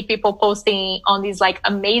you see people posting on these like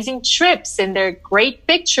amazing trips and their great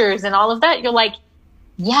pictures and all of that, you're like,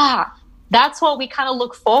 yeah, that's what we kind of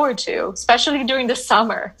look forward to, especially during the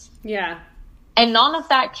summer. Yeah. And none of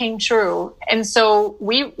that came true. And so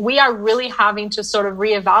we are really having to sort of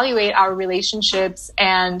reevaluate our relationships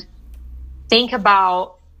and think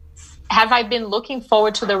about, have I been looking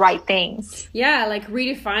forward to the right things? Yeah, like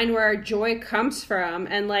redefine where our joy comes from.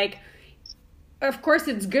 And like, of course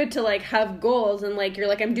it's good to like have goals and like, you're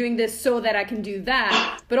like, I'm doing this so that I can do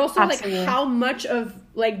that. But also Absolutely. Like how much of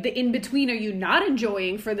like the in-between are you not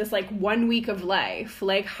enjoying for this like 1 week of life?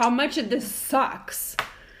 Like how much of this sucks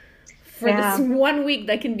for this 1 week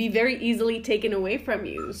that can be very easily taken away from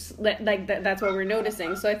you? Like that's what we're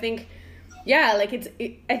noticing. So I think, yeah, like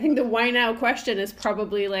I think the why now question is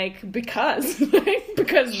probably like, because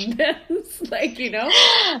this, like, you know,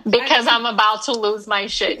 because I'm about to lose my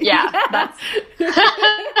shit. Yeah. That's because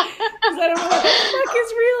I don't know what the fuck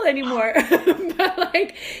is real anymore. But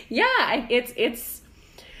like, yeah, it's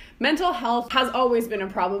mental health has always been a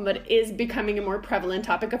problem, but is becoming a more prevalent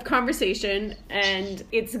topic of conversation, and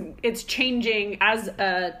it's changing as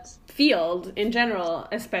a field in general,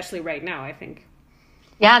 especially right now, I think.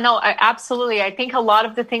 Yeah, no, absolutely. I think a lot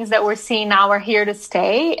of the things that we're seeing now are here to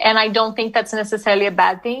stay. And I don't think that's necessarily a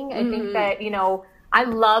bad thing. I think that, you know, I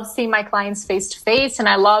love seeing my clients face to face and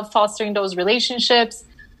I love fostering those relationships.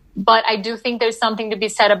 But I do think there's something to be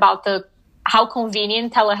said about how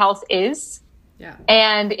convenient telehealth is. Yeah.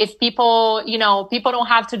 And if people don't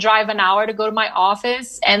have to drive an hour to go to my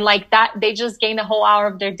office, and like that, they just gain a whole hour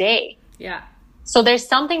of their day. Yeah. So there's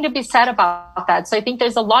something to be said about that. So I think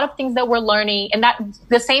there's a lot of things that we're learning, and that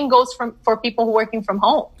the same goes for people who are working from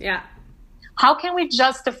home. Yeah. How can we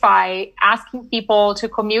justify asking people to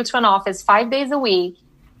commute to an office 5 days a week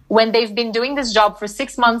when they've been doing this job for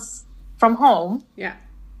 6 months from home? Yeah.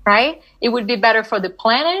 Right? It would be better for the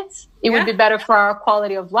planet. It would be better for our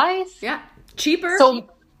quality of life. Yeah. Cheaper.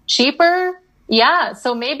 Cheaper. Yeah.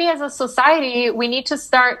 So maybe as a society, we need to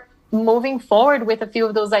start moving forward with a few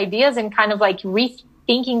of those ideas and kind of like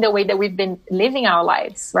rethinking the way that we've been living our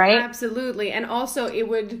lives, right? Absolutely. And also it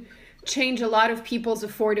would change a lot of people's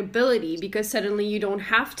affordability, because suddenly you don't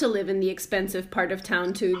have to live in the expensive part of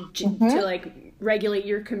town to like regulate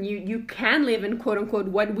your commute. You can live in quote unquote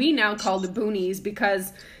what we now call the boonies,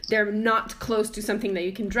 because they're not close to something that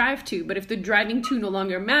you can drive to. But if the driving to no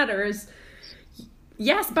longer matters,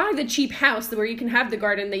 yes, buy the cheap house where you can have the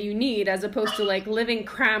garden that you need, as opposed to like living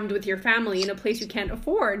crammed with your family in a place you can't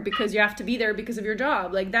afford because you have to be there because of your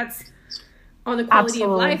job. Like that's, on the quality of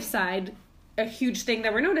life side, a huge thing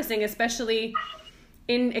that we're noticing, especially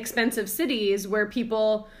in expensive cities where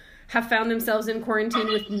people have found themselves in quarantine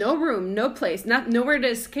with no room, no place, nowhere to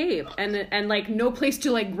escape, and like no place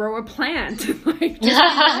to like grow a plant, like, just,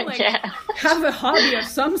 have a hobby of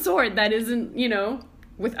some sort that isn't, you know,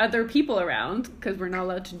 with other people around, because we're not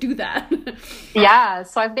allowed to do that. Yeah.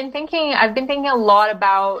 So I've been thinking a lot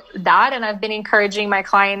about that, and I've been encouraging my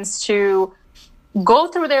clients to go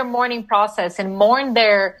through their mourning process and mourn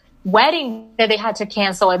their wedding that they had to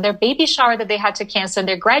cancel, and their baby shower that they had to cancel, and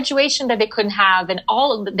their graduation that they couldn't have, and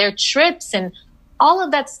all of their trips and all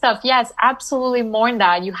of that stuff. Yes, absolutely mourn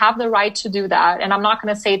that. You have the right to do that. And I'm not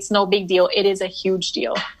going to say it's no big deal. It is a huge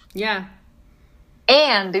deal. Yeah.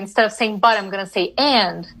 And instead of saying, but, I'm going to say,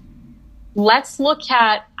 and let's look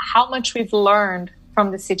at how much we've learned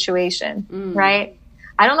from the situation, right?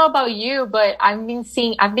 I don't know about you, but I've been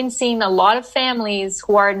seeing a lot of families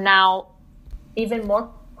who are now even more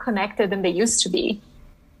connected than they used to be.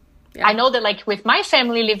 Yeah. I know that like with my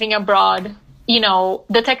family living abroad, you know,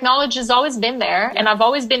 the technology has always been there, and I've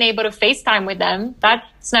always been able to FaceTime with them.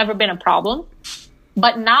 That's never been a problem.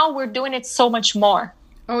 But now we're doing it so much more.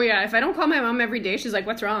 Oh, yeah. If I don't call my mom every day, she's like,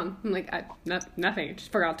 what's wrong? I'm like, nothing. I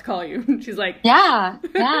just forgot to call you. She's like... Yeah.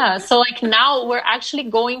 So, like, now we're actually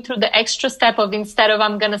going through the extra step of, instead of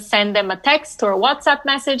I'm going to send them a text or a WhatsApp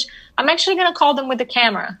message, I'm actually going to call them with the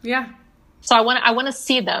camera. Yeah. So I want to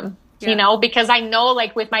see them, you know, because I know,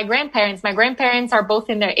 like, with my grandparents are both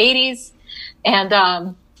in their 80s.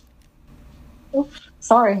 And,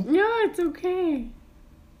 sorry. No, it's okay.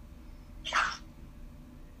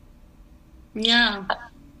 Yeah.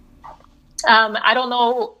 I don't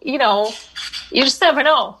know, you know, you just never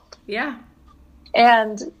know. Yeah.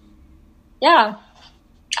 And yeah,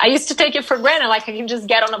 I used to take it for granted. Like I can just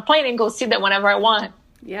get on a plane and go see them whenever I want.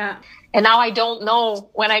 Yeah. And now I don't know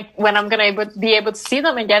when I'm going to be able to see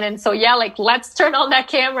them again. And so, yeah, like let's turn on that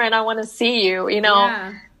camera and I want to see you, you know?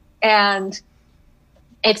 Yeah. And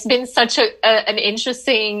it's been such an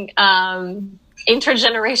interesting,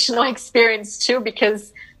 intergenerational experience too,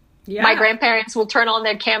 because my grandparents will turn on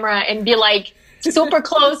their camera and be like super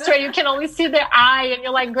close where you can only see their eye. And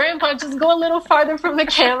you're like, Grandpa, just go a little farther from the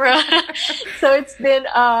camera. So it's been,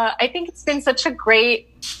 I think it's been such a great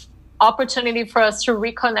opportunity for us to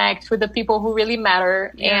reconnect with the people who really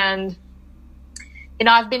matter. Yeah. And, you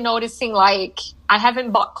know, I've been noticing like I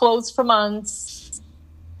haven't bought clothes for months.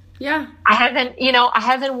 Yeah. I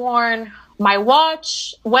haven't worn my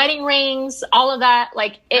watch, wedding rings, all of that.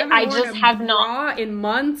 Like I just have not in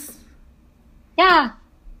months. Yeah.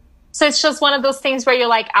 So it's just one of those things where you're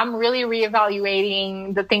like, I'm really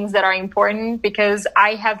reevaluating the things that are important because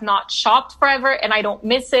I have not shopped forever and I don't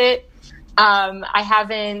miss it. I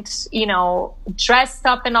haven't, you know, dressed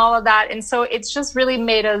up and all of that. And so it's just really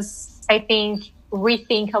made us, I think,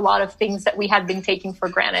 rethink a lot of things that we had been taking for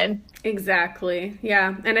granted. Exactly.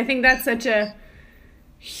 Yeah. And I think that's such a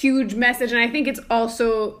huge message. And I think it's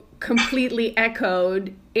also completely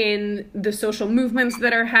echoed in the social movements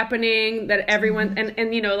that are happening, that everyone,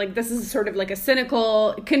 and you know, like this is sort of like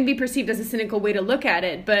it can be perceived as a cynical way to look at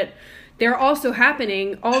it, but they're also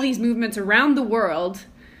happening, all these movements around the world,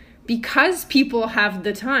 because people have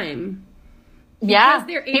the time. Yeah,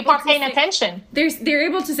 people are paying attention. They're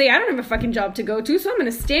able to say, I don't have a fucking job to go to, so I'm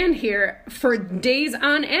going to stand here for days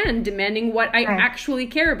on end demanding what I actually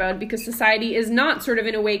care about, because society is not sort of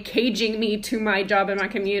in a way caging me to my job and my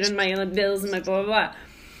commute and my bills and my blah, blah, blah.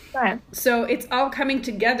 Right. So it's all coming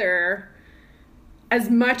together as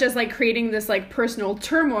much as like creating this like personal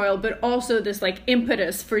turmoil, but also this like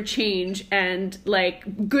impetus for change and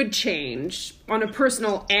like good change on a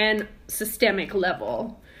personal and systemic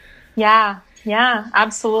level. Yeah. Yeah,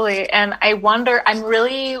 absolutely. And I'm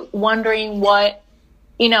really wondering what,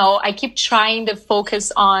 you know, I keep trying to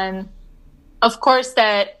focus on, of course,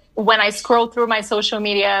 that when I scroll through my social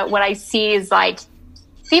media, what I see is like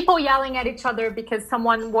people yelling at each other because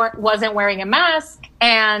someone wasn't wearing a mask,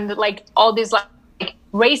 and like all these like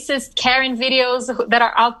racist Karen videos that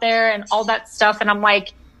are out there and all that stuff. And I'm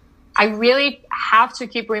like, I really have to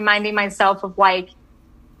keep reminding myself of like,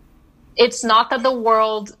 it's not that the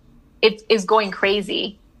world it is going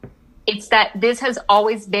crazy. It's that this has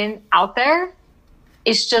always been out there.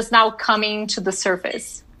 It's just now coming to the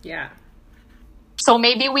surface. Yeah. So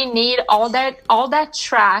maybe we need all that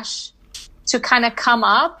trash to kind of come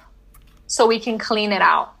up so we can clean it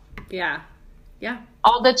out. Yeah. Yeah.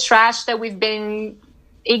 All the trash that we've been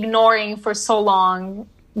ignoring for so long,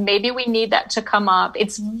 maybe we need that to come up.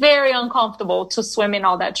 It's very uncomfortable to swim in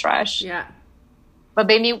all that trash. Yeah. But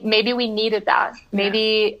maybe we needed that.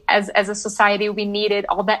 Maybe as a society, we needed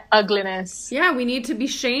all that ugliness. Yeah, we need to be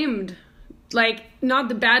shamed. Like, not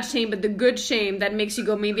the bad shame, but the good shame that makes you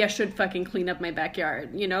go, maybe I should fucking clean up my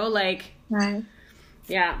backyard. You know, like... Right.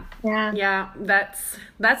 Yeah. Yeah. Yeah,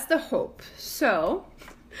 that's the hope. So,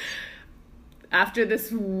 after this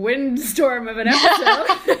windstorm of an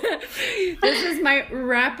episode, this is my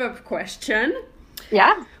wrap-up question.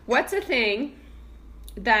 Yeah. What's a thing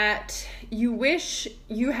that you wish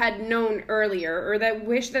you had known earlier, or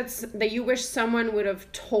that you wish someone would have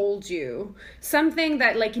told you? Something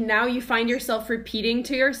that like now you find yourself repeating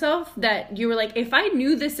to yourself, that you were like, if I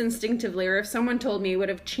knew this instinctively, or if someone told me, it would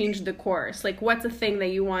have changed the course. Like, what's a thing that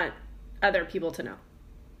you want other people to know?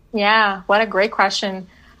 Yeah, what a great question.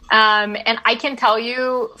 And I can tell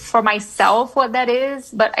you for myself what that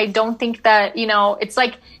is, but I don't think that, you know, it's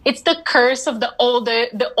like, it's the curse of the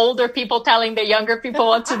older people telling the younger people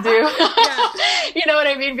what to do. You know what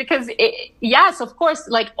I mean? Because yes, of course,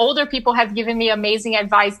 like older people have given me amazing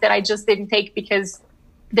advice that I just didn't take, because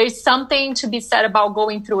there's something to be said about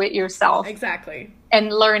going through it yourself. Exactly.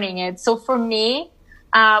 and learning it. So for me,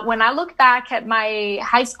 when I look back at my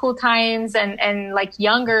high school times and like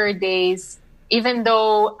younger days, even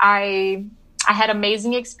though I had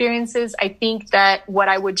amazing experiences, I think that what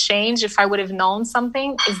I would change if I would have known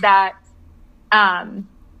something is that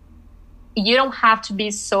you don't have to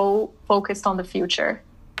be so focused on the future.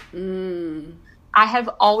 I have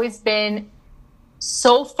always been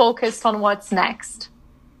so focused on what's next.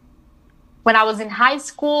 When I was in high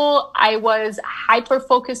school, I was hyper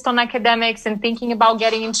focused on academics and thinking about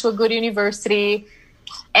getting into a good university.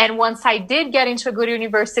 And once I did get into a good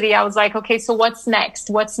university, I was like, okay, so what's next?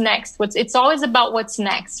 What's next? It's always about what's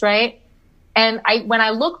next, right? And when I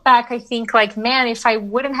look back, I think like, man, if I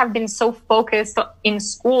wouldn't have been so focused in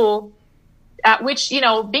school, which, you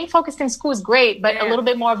know, being focused in school is great, but a little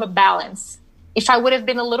bit more of a balance. If I would have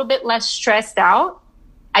been a little bit less stressed out,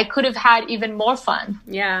 I could have had even more fun.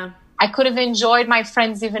 Yeah. I could have enjoyed my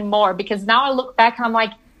friends even more, because now I look back and I'm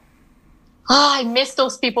like, oh, I miss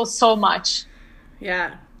those people so much.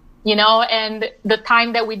 Yeah. You know, and the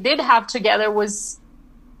time that we did have together was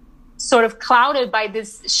sort of clouded by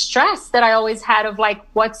this stress that I always had of like,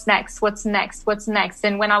 what's next? What's next? What's next?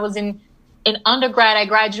 And when I was in undergrad, I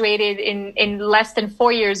graduated in less than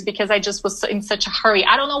 4 years because I just was in such a hurry.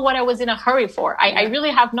 I don't know what I was in a hurry for. I really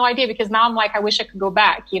have no idea, because now I'm like, I wish I could go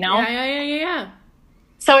back, you know? Yeah.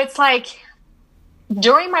 So it's like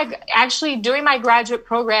during my graduate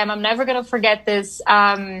program, I'm never going to forget this.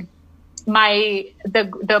 The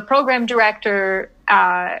program director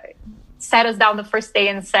sat us down the first day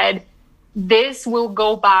and said, this will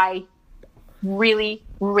go by really,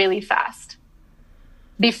 really fast.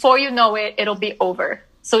 Before you know it, it'll be over.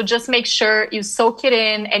 So just make sure you soak it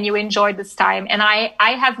in and you enjoy this time. And I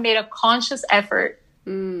have made a conscious effort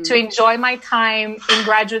to enjoy my time in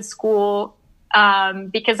graduate school,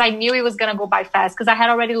 because I knew it was going to go by fast, because I had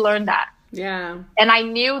already learned that. Yeah. And I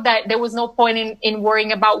knew that there was no point in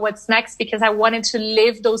worrying about what's next, because I wanted to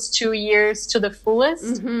live those 2 years to the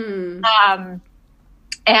fullest. Mm-hmm.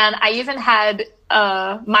 And I even had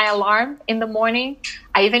my alarm in the morning.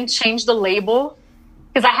 I even changed the label,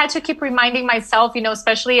 because I had to keep reminding myself, you know,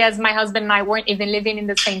 especially as my husband and I weren't even living in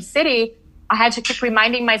the same city, I had to keep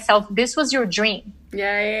reminding myself, this was your dream.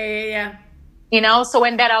 Yeah. You know, so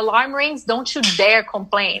when that alarm rings, don't you dare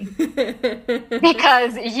complain,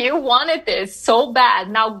 because you wanted this so bad.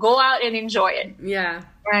 Now go out and enjoy it. Yeah.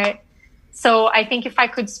 Right. So I think if I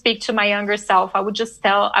could speak to my younger self, I would just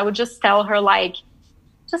tell her, like,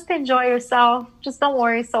 just enjoy yourself. Just don't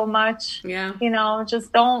worry so much. Yeah. You know,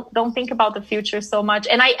 just don't think about the future so much.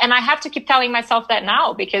 And I have to keep telling myself that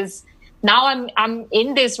now, because now I'm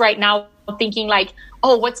in this right now thinking like,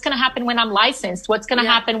 oh, what's going to happen when I'm licensed? What's going to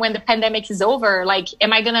happen when the pandemic is over? Like,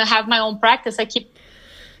 am I going to have my own practice?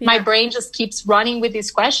 My brain just keeps running with these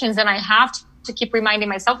questions, and I have to keep reminding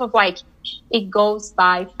myself of like, it goes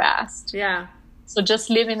by fast. Yeah. So just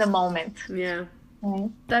live in the moment. Yeah. Mm-hmm.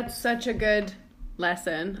 That's such a good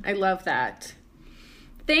lesson. I love that.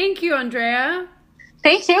 Thank you, Andrea.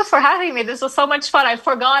 Thank you for having me. This was so much fun. I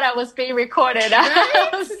forgot I was being recorded.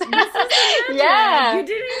 Right? Yeah. You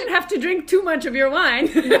didn't even have to drink too much of your wine.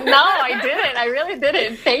 No, I didn't. I really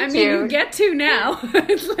didn't. Thank you. You get to now.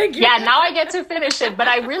 It's like now I get to finish it, but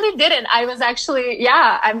I really didn't. I was actually,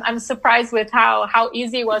 I'm surprised with how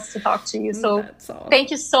easy it was to talk to you. So thank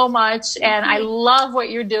you so much. And I love what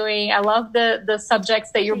you're doing. I love the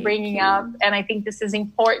subjects that you're bringing up. And I think this is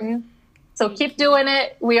important. So keep doing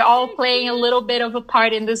it. We're all playing a little bit of a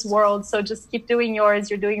part in this world. So just keep doing yours.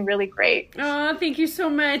 You're doing really great. Oh, thank you so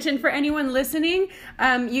much. And for anyone listening,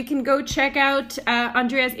 you can go check out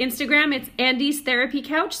Andrea's Instagram. It's Andy's Therapy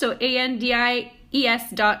Couch. So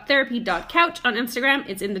ANDIES.therapy.couch on Instagram.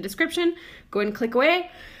 It's in the description. Go and click away.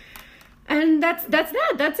 And that's that.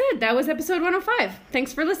 That's it. That was episode 105.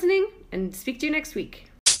 Thanks for listening, and speak to you next week.